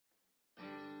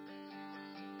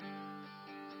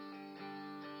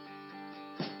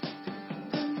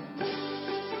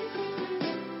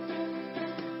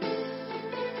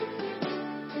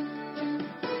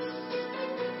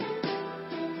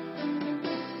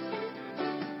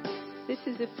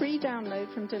This is a free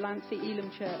download from Delancey Elim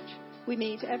Church. We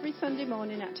meet every Sunday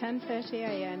morning at 10:30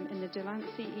 a.m. in the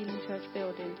Delancey Elim Church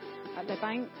building at the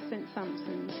Bank St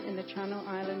Sampson's in the Channel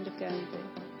Island of Guernsey.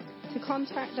 To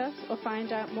contact us or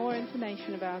find out more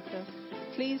information about us,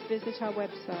 please visit our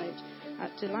website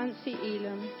at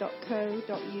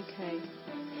delanceyelim.co.uk.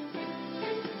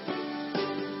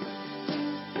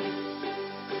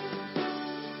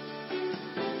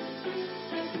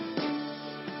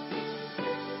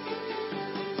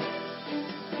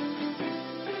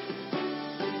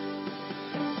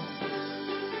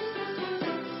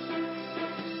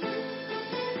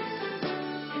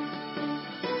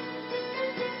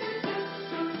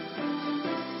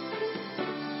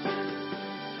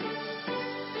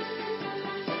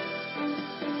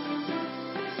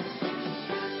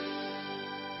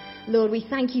 Lord, we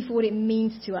thank you for what it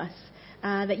means to us,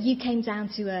 that you came down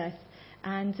to earth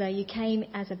and you came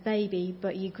as a baby,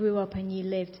 but you grew up and you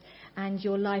lived, and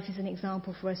your life is an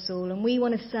example for us all. And we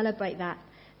want to celebrate that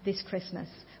this Christmas.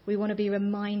 We want to be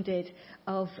reminded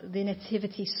of the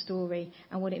nativity story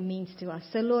and what it means to us.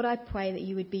 So, Lord, I pray that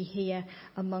you would be here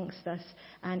amongst us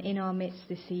and in our midst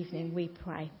this evening, we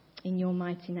pray. In your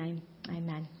mighty name,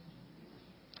 amen.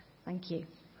 Thank you.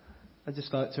 I'd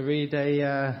just like to read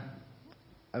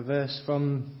a verse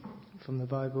from the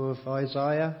Bible of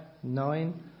Isaiah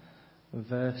 9,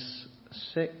 verse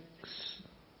 6.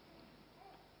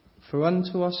 For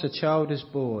unto us a child is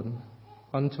born,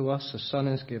 unto us a son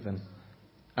is given,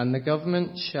 and the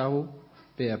government shall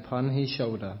be upon his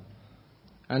shoulder,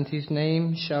 and his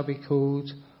name shall be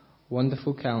called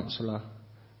Wonderful Counselor,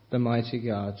 the Mighty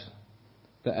God,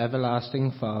 the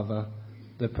Everlasting Father,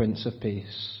 the Prince of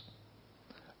Peace.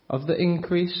 Of the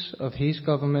increase of his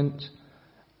government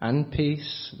and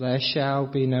peace there shall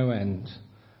be no end,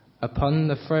 upon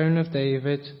the throne of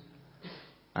David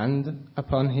and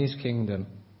upon his kingdom,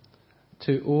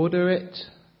 to order it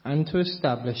and to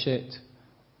establish it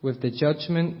with the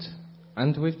judgment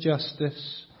and with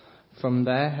justice from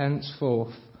there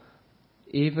henceforth,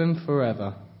 even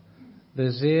forever.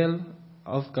 The zeal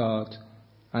of God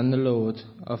and the Lord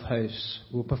of hosts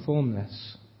will perform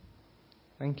this.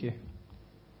 Thank you.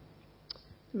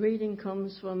 Reading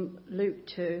comes from Luke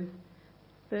 2,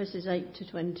 verses 8 to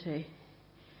 20.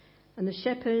 And the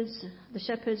shepherds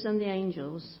and the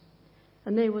angels.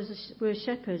 And there were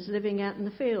shepherds living out in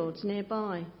the fields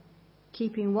nearby,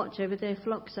 keeping watch over their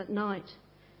flocks at night.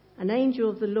 An angel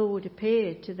of the Lord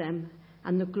appeared to them,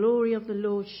 and the glory of the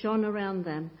Lord shone around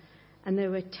them, and they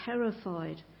were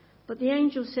terrified. But the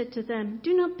angel said to them,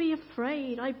 "Do not be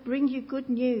afraid. I bring you good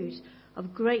news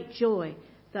of great joy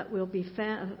that will be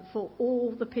for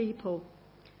all the people.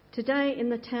 Today in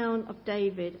the town of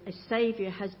David a Saviour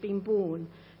has been born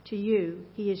to you.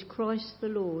 He is Christ the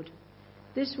Lord.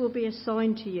 This will be a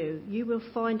sign to you. You will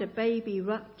find a baby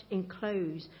wrapped in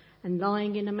clothes and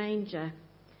lying in a manger."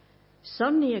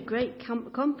 Suddenly a great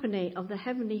company of the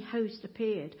heavenly host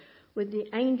appeared, with the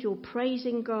angel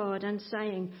praising God and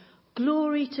saying,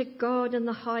 "Glory to God in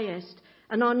the highest,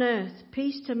 and on earth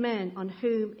peace to men on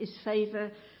whom his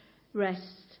favour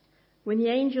rests." When the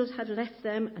angels had left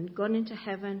them and gone into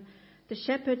heaven, the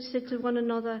shepherds said to one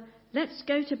another, "Let's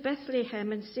go to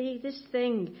Bethlehem and see this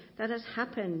thing that has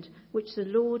happened, which the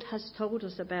Lord has told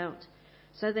us about."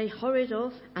 So they hurried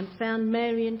off and found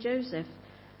Mary and Joseph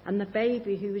and the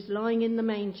baby who was lying in the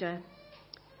manger.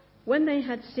 When they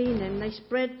had seen him, they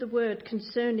spread the word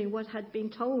concerning what had been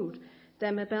told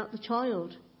them about the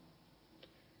child.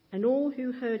 And all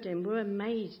who heard him were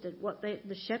amazed at what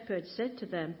the shepherds said to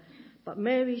them. But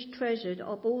Mary treasured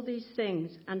up all these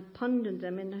things and pondered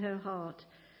them in her heart.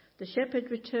 The shepherd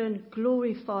returned,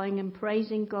 glorifying and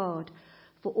praising God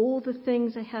for all the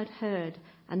things they had heard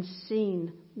and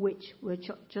seen, which were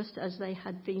just as they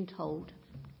had been told.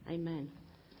 Amen.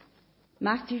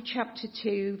 Matthew chapter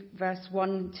 2, verse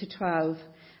 1 to 12.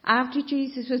 After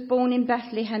Jesus was born in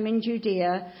Bethlehem in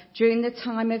Judea, during the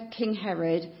time of King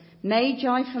Herod,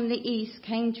 Magi from the east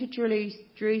came to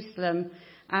Jerusalem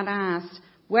and asked,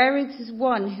 "Where is this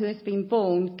one who has been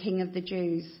born King of the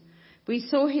Jews? We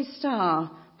saw his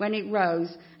star when it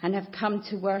rose and have come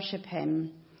to worship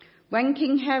him." When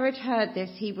King Herod heard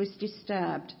this, he was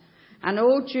disturbed, and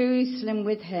all Jerusalem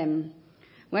with him.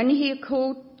 When he had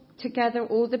called together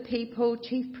all the people,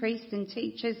 chief priests and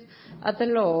teachers of the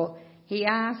law, he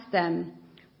asked them,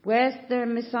 "Where's the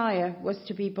Messiah was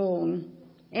to be born?"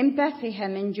 "In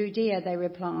Bethlehem in Judea," they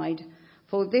replied,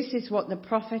 "for this is what the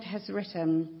prophet has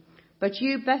written. But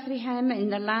you, Bethlehem, in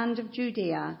the land of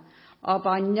Judea, are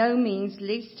by no means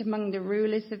least among the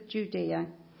rulers of Judea.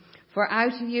 For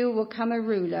out of you will come a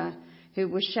ruler who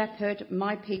will shepherd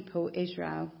my people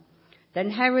Israel." Then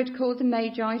Herod called the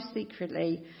Magi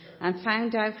secretly and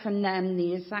found out from them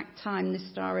the exact time the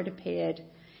star had appeared.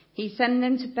 He sent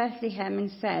them to Bethlehem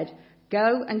and said,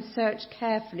 "Go and search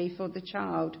carefully for the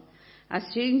child. As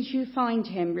soon as you find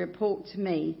him, report to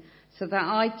me, so that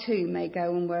I too may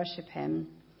go and worship him."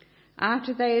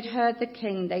 After they had heard the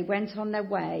king, they went on their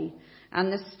way,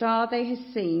 and the star they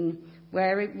had seen,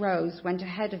 where it rose, went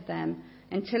ahead of them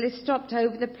until it stopped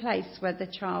over the place where the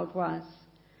child was.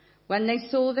 When they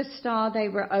saw the star, they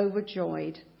were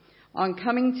overjoyed. On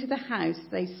coming to the house,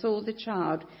 they saw the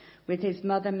child with his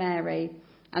mother Mary,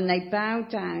 and they bowed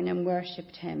down and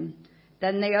worshipped him.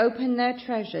 Then they opened their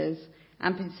treasures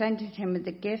and presented him with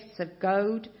the gifts of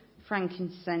gold,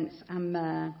 frankincense, and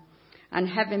myrrh. And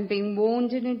having been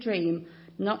warned in a dream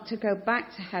not to go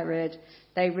back to Herod,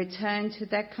 they returned to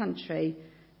their country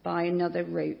by another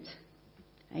route.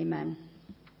 Amen.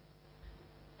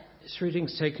 This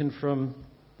reading's taken from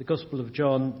the Gospel of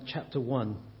John, chapter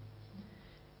 1.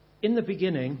 In the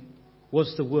beginning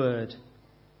was the Word.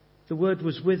 The Word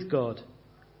was with God,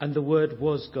 and the Word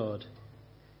was God.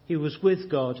 He was with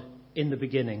God in the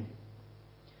beginning.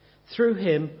 Through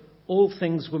him all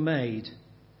things were made.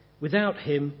 Without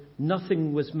him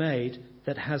nothing was made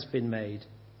that has been made.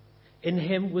 In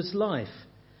him was life,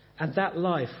 and that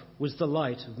life was the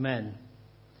light of men.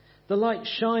 The light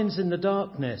shines in the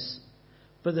darkness,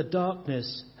 but the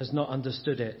darkness has not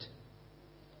understood it.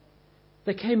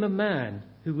 There came a man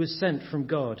who was sent from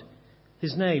God.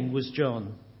 His name was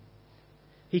John.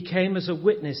 He came as a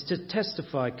witness to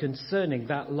testify concerning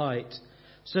that light,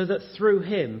 so that through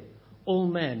him all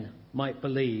men might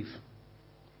believe.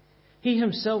 He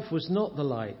himself was not the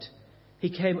light. He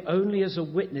came only as a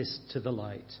witness to the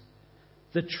light.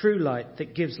 The true light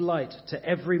that gives light to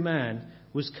every man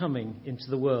was coming into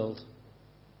the world.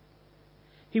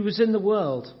 He was in the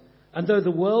world, and though the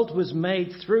world was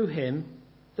made through him,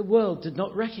 the world did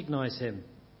not recognize him.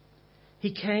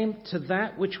 He came to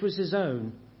that which was his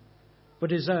own, but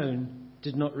his own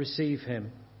did not receive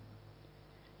him.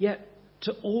 Yet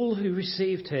to all who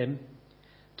received him,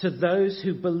 to those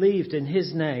who believed in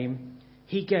his name,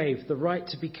 he gave the right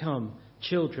to become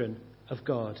children of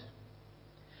God.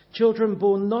 Children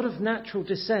born not of natural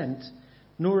descent,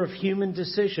 nor of human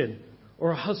decision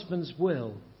or a husband's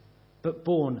will, but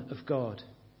born of God.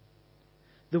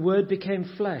 The Word became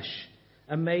flesh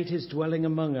and made his dwelling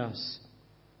among us.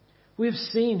 We have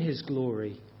seen his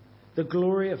glory, the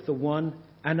glory of the one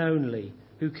and only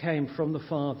who came from the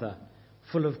Father,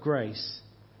 full of grace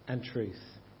and truth.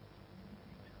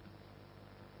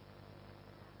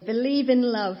 Believe in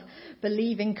love,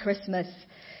 believe in Christmas.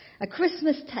 A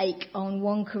Christmas take on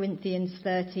 1 Corinthians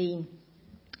 13.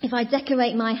 If I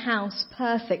decorate my house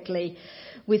perfectly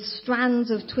with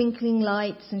strands of twinkling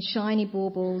lights and shiny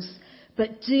baubles,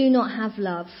 but do not have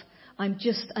love, I'm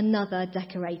just another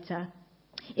decorator.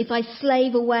 If I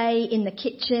slave away in the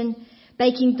kitchen,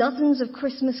 baking dozens of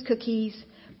Christmas cookies,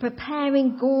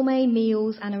 preparing gourmet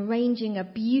meals and arranging a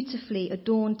beautifully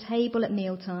adorned table at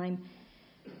mealtime,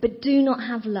 but do not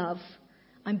have love,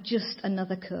 I'm just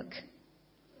another cook.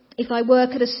 If I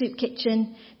work at a soup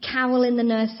kitchen, carol in the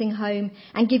nursing home,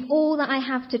 and give all that I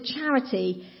have to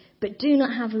charity, but do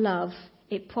not have love,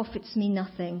 it profits me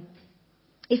nothing.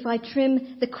 If I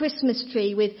trim the Christmas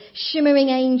tree with shimmering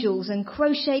angels and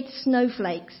crocheted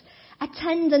snowflakes,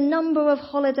 attend a number of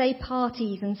holiday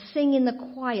parties and sing in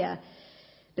the choir,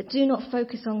 but do not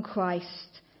focus on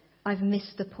Christ, I've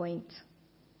missed the point.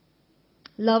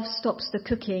 Love stops the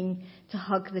cooking to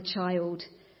hug the child.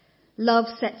 Love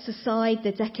sets aside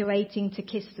the decorating to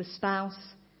kiss the spouse.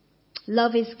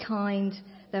 Love is kind,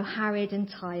 though harried and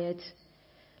tired.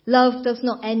 Love does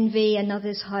not envy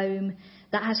another's home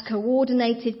that has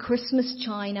coordinated Christmas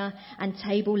china and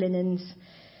table linens.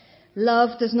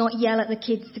 Love does not yell at the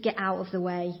kids to get out of the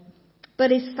way,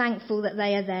 but is thankful that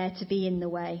they are there to be in the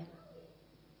way.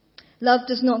 Love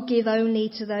does not give only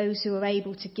to those who are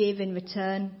able to give in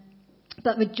return,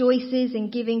 but rejoices in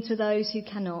giving to those who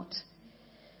cannot.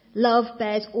 Love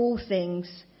bears all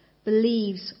things,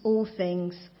 believes all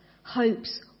things,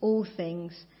 hopes all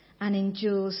things, and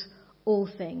endures all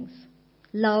things.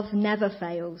 Love never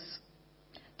fails.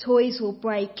 Toys will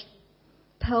break,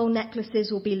 pearl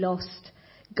necklaces will be lost,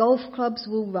 golf clubs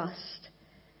will rust,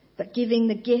 but giving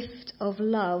the gift of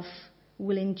love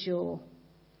will endure.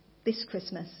 This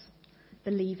Christmas,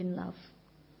 believe in love.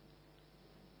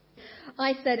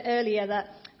 I said earlier that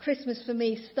Christmas for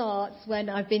me starts when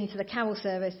I've been to the carol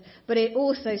service, but it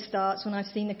also starts when I've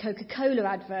seen the Coca-Cola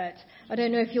advert. I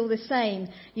don't know if you're the same.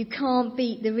 You can't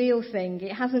beat the real thing.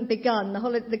 It hasn't begun.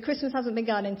 The Christmas hasn't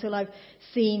begun until I've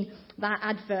seen that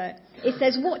advert. It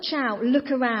says, watch out,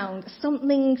 look around.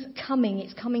 Something's coming.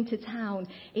 It's coming to town.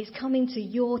 It's coming to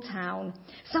your town.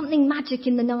 Something magic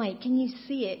in the night. Can you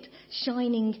see it?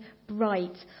 Shining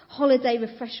bright. Holiday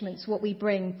refreshments, what we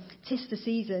bring. 'Tis the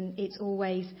season. It's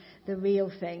always the real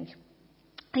thing.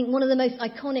 I think one of the most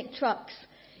iconic trucks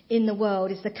in the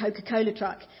world is the Coca-Cola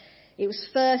truck. It was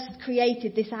first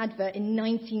created, this advert, in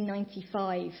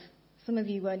 1995. Some of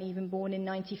you weren't even born in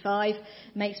 95.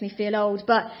 Makes me feel old.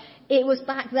 But it was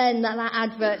back then that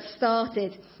advert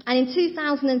started. And in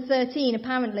 2013,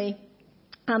 apparently,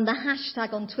 the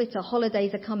hashtag on Twitter,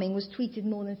 holidays are coming, was tweeted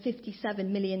more than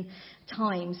 57 million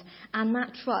times. And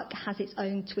that truck has its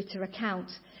own Twitter account.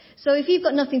 So if you've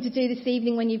got nothing to do this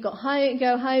evening when you've got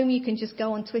go home, you can just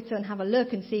go on Twitter and have a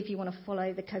look and see if you want to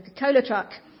follow the Coca-Cola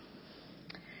truck.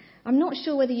 I'm not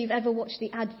sure whether you've ever watched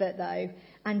the advert, though,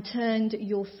 and turned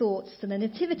your thoughts to the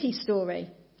nativity story,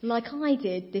 like I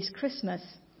did this Christmas.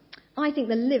 I think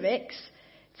the lyrics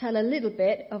tell a little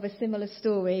bit of a similar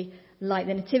story like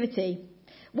the nativity.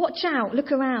 Watch out,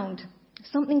 look around.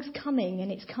 Something's coming,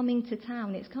 and it's coming to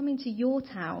town. It's coming to your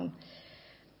town.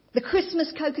 The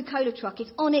Christmas Coca-Cola truck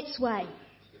is on its way.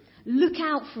 Look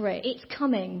out for it. It's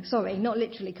coming. Sorry, not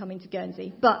literally coming to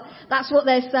Guernsey, but that's what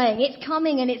they're saying. It's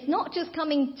coming, and it's not just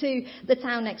coming to the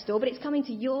town next door, but it's coming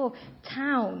to your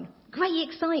town. Great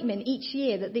excitement each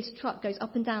year that this truck goes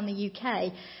up and down the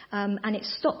UK, and it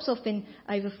stops off in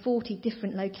over 40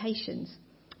 different locations.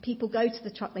 People go to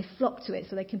the truck, they flock to it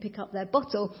so they can pick up their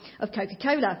bottle of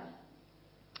Coca-Cola.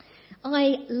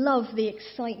 I love the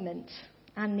excitement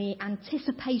and the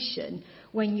anticipation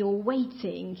when you're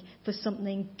waiting for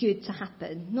something good to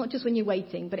happen. Not just when you're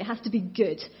waiting, but it has to be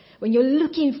good. When you're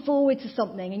looking forward to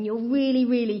something and you're really,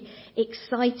 really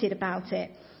excited about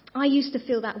it. I used to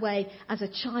feel that way as a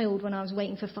child when I was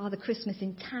waiting for Father Christmas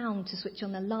in town to switch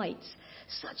on the lights.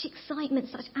 Such excitement,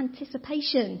 such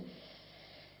anticipation.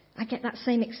 I get that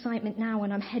same excitement now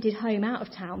when I'm headed home out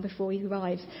of town before he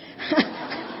arrives.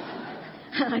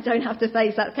 I don't have to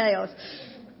face that chaos.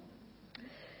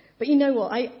 But you know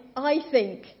what? I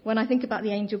think, when I think about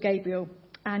the angel Gabriel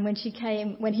and when he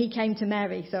came to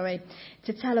Mary,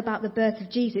 to tell about the birth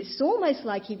of Jesus, it's almost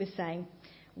like he was saying,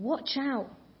 watch out,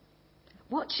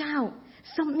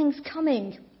 something's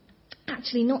coming.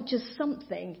 Actually, not just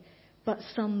something, but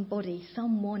somebody,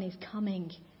 someone is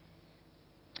coming.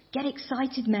 Get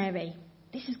excited, Mary.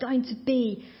 This is going to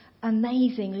be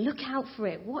amazing. Look out for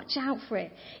it. Watch out for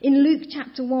it. In Luke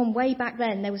chapter 1, way back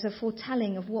then, there was a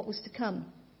foretelling of what was to come.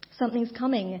 Something's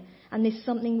coming, and this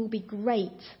something will be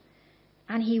great.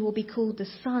 And he will be called the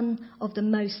Son of the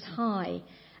Most High,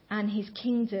 and his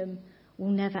kingdom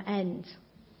will never end.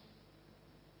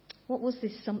 What was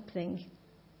this something?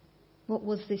 What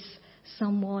was this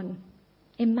someone?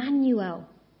 Emmanuel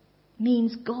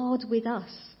means God with us.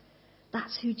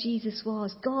 That's who Jesus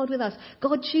was, God with us.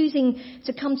 God choosing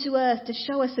to come to earth to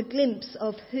show us a glimpse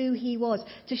of who he was,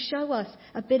 to show us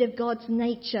a bit of God's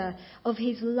nature, of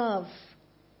his love,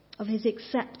 of his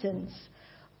acceptance,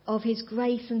 of his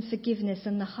grace and forgiveness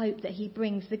and the hope that he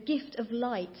brings, the gift of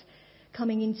light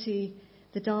coming into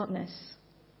the darkness.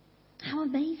 How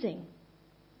amazing.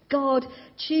 God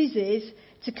chooses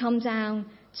to come down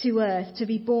to earth, to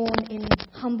be born in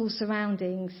humble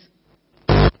surroundings.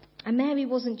 And Mary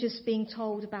wasn't just being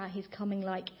told about his coming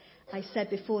like I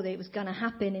said before, that it was going to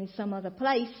happen in some other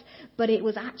place, but it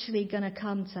was actually going to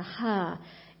come to her.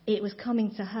 It was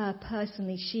coming to her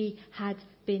personally. She had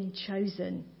been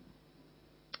chosen.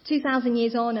 2,000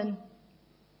 years on, and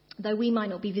though we might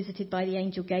not be visited by the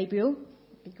angel Gabriel,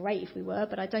 it'd be great if we were,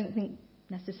 but I don't think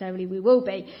necessarily we will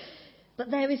be. But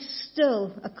there is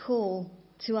still a call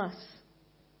to us.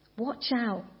 Watch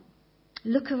out.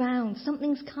 Look around.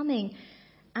 Something's coming.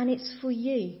 And it's for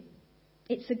you.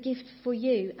 It's a gift for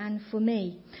you and for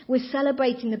me. We're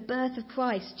celebrating the birth of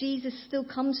Christ. Jesus still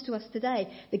comes to us today.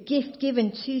 The gift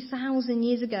given 2,000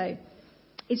 years ago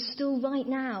is still right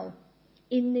now,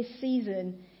 in this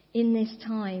season, in this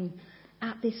time,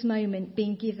 at this moment,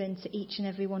 being given to each and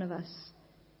every one of us.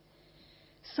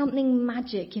 Something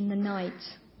magic in the night.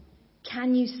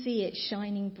 Can you see it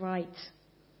shining bright?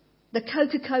 The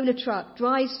Coca-Cola truck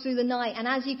drives through the night, and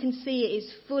as you can see, it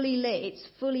is fully lit, it's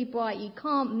fully bright, you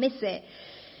can't miss it.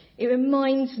 It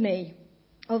reminds me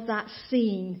of that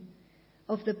scene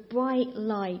of the bright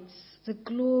lights, the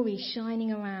glory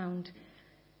shining around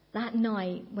that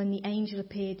night when the angel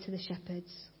appeared to the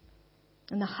shepherds.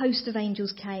 And the host of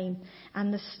angels came,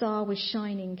 and the star was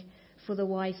shining for the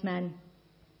wise men.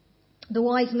 The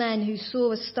wise men who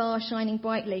saw a star shining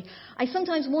brightly. I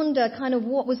sometimes wonder kind of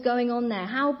what was going on there.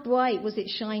 How bright was it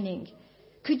shining?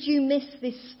 Could you miss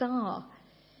this star?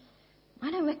 I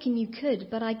don't reckon you could,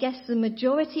 but I guess the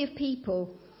majority of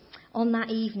people on that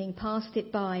evening passed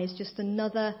it by as just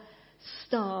another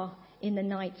star in the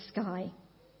night sky.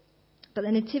 But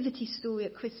the nativity story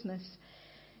at Christmas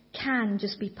can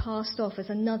just be passed off as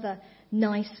another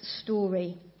nice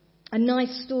story. A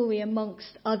nice story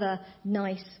amongst other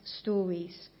nice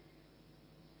stories.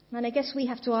 And I guess we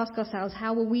have to ask ourselves,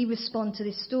 how will we respond to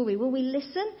this story? Will we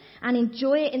listen and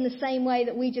enjoy it in the same way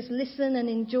that we just listen and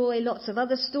enjoy lots of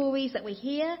other stories that we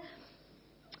hear?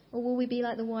 Or will we be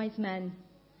like the wise men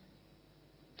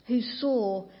who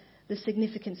saw the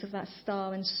significance of that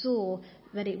star and saw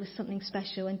that it was something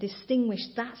special and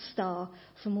distinguished that star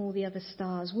from all the other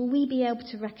stars? Will we be able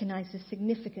to recognise the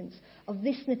significance of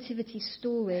this nativity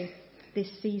story this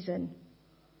season?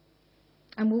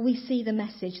 And will we see the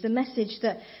message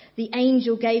that the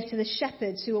angel gave to the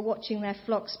shepherds who were watching their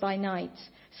flocks by night?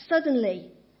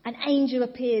 Suddenly, an angel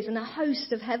appears and a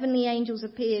host of heavenly angels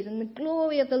appears and the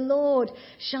glory of the Lord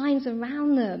shines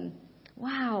around them.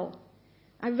 Wow.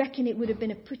 I reckon it would have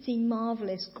been a pretty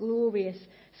marvellous, glorious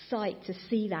sight to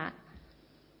see that.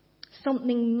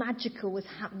 Something magical was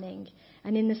happening.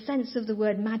 And in the sense of the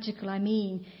word magical, I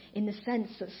mean in the sense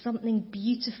that something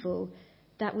beautiful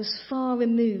that was far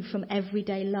removed from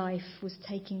everyday life was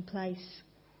taking place.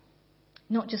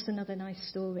 Not just another nice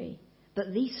story,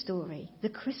 but the story, the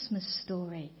Christmas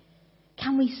story.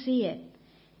 Can we see it?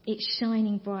 It's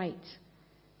shining bright.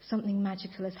 Something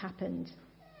magical has happened.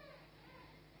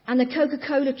 And the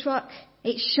Coca-Cola truck,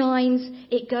 it shines,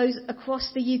 it goes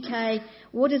across the UK.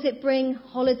 What does it bring?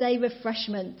 Holiday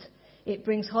refreshment. It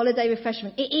brings holiday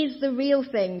refreshment. It is the real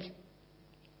thing.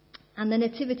 And the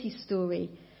nativity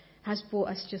story has brought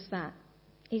us just that.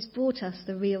 It's brought us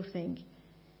the real thing.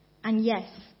 And yes,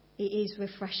 it is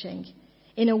refreshing.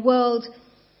 In a world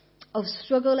of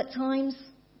struggle at times,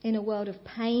 in a world of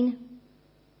pain,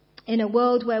 in a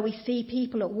world where we see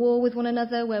people at war with one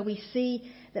another, where we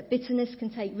see that bitterness can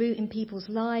take root in people's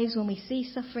lives, when we see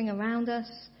suffering around us,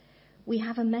 we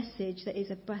have a message that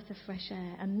is a breath of fresh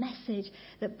air, a message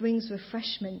that brings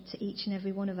refreshment to each and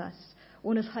every one of us.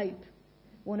 One of hope,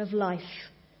 one of life,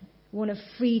 one of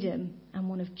freedom, and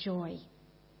one of joy.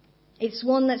 It's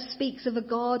one that speaks of a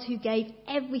God who gave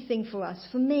everything for us,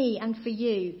 for me and for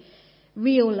you.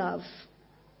 Real love,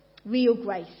 real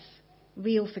grace,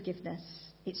 real forgiveness.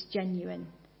 It's genuine.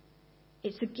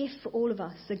 It's a gift for all of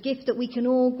us, a gift that we can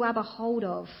all grab a hold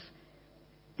of.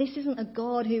 This isn't a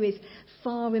God who is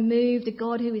far removed, a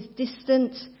God who is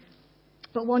distant,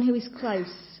 but one who is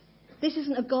close. This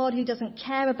isn't a God who doesn't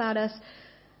care about us,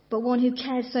 but one who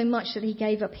cares so much that he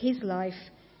gave up his life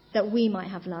that we might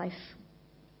have life.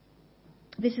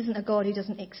 This isn't a God who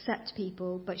doesn't accept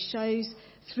people, but shows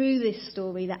through this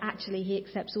story that actually he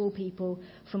accepts all people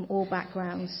from all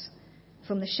backgrounds,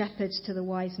 from the shepherds to the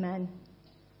wise men.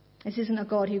 This isn't a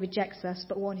God who rejects us,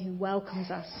 but one who welcomes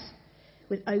us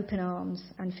with open arms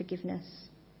and forgiveness.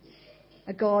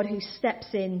 A God who steps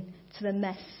in to the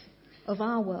mess of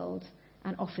our world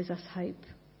and offers us hope.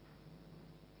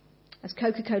 As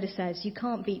Coca-Cola says, you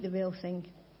can't beat the real thing.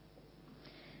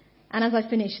 And as I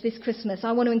finish this Christmas,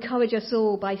 I want to encourage us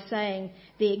all by saying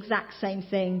the exact same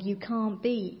thing. You can't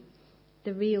beat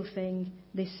the real thing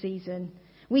this season.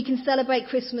 We can celebrate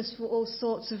Christmas for all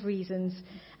sorts of reasons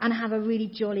and have a really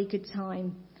jolly good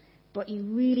time. But you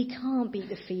really can't beat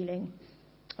the feeling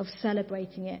of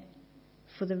celebrating it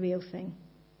for the real thing.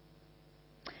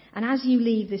 And as you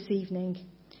leave this evening,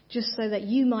 just so that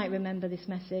you might remember this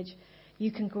message,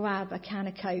 you can grab a can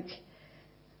of Coke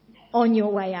on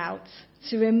your way out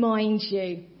to remind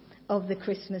you of the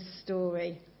Christmas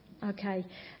story. Okay,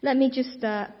 let me just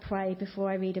pray before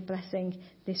I read a blessing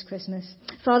this Christmas.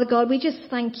 Father God, we just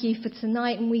thank you for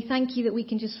tonight, and we thank you that we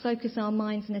can just focus our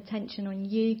minds and attention on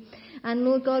you. And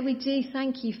Lord God, we do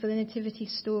thank you for the nativity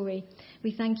story.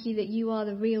 We thank you that you are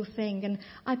the real thing. And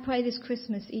I pray this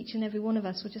Christmas each and every one of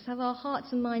us will just have our hearts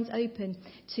and minds open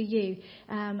to you.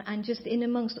 And just in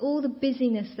amongst all the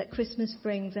busyness that Christmas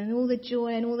brings and all the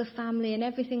joy and all the family and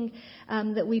everything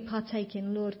that we partake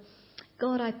in, Lord,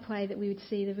 God, I pray that we would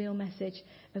see the real message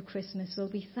of Christmas.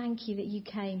 Lord, we thank you that you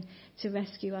came to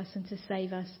rescue us and to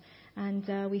save us.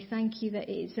 And we thank you that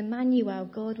it's Emmanuel,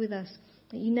 God with us,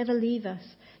 that you never leave us,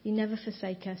 you never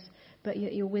forsake us, but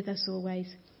you're with us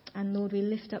always. And Lord, we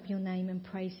lift up your name and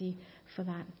praise you for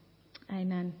that.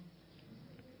 Amen.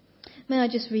 May I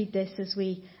just read this as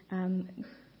we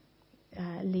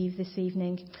leave this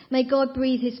evening. May God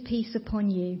breathe his peace upon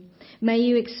you. May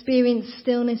you experience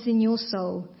stillness in your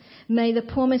soul. May the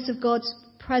promise of God's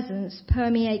presence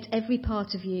permeate every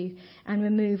part of you and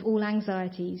remove all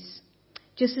anxieties.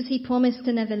 Just as he promised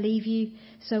to never leave you,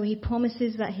 so he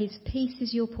promises that his peace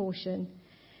is your portion.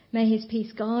 May his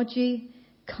peace guard you,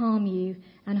 calm you,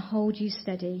 and hold you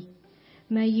steady.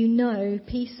 May you know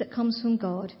peace that comes from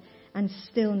God and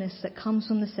stillness that comes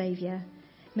from the Saviour.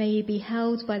 May you be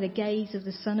held by the gaze of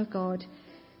the Son of God,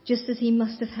 just as he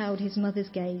must have held his mother's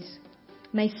gaze.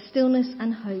 May stillness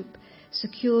and hope,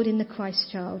 secured in the Christ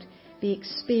child, be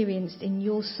experienced in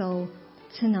your soul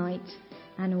tonight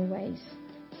and always.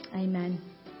 Amen.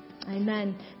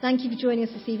 Amen. Thank you for joining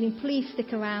us this evening. Please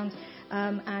stick around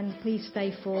and please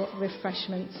stay for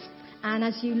refreshments. And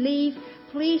as you leave,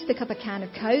 please pick up a can of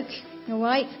Coke, all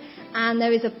right? And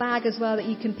there is a bag as well that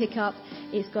you can pick up.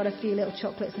 It's got a few little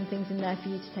chocolates and things in there for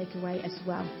you to take away as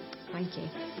well. Thank you.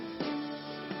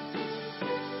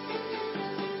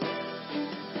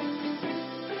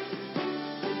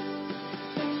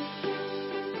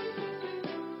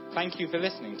 Thank you for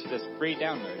listening to this free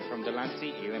download from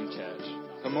Delancey Elim Church.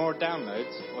 For more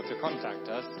downloads or to contact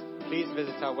us, please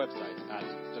visit our website at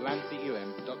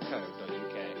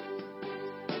delanceyelim.co.uk.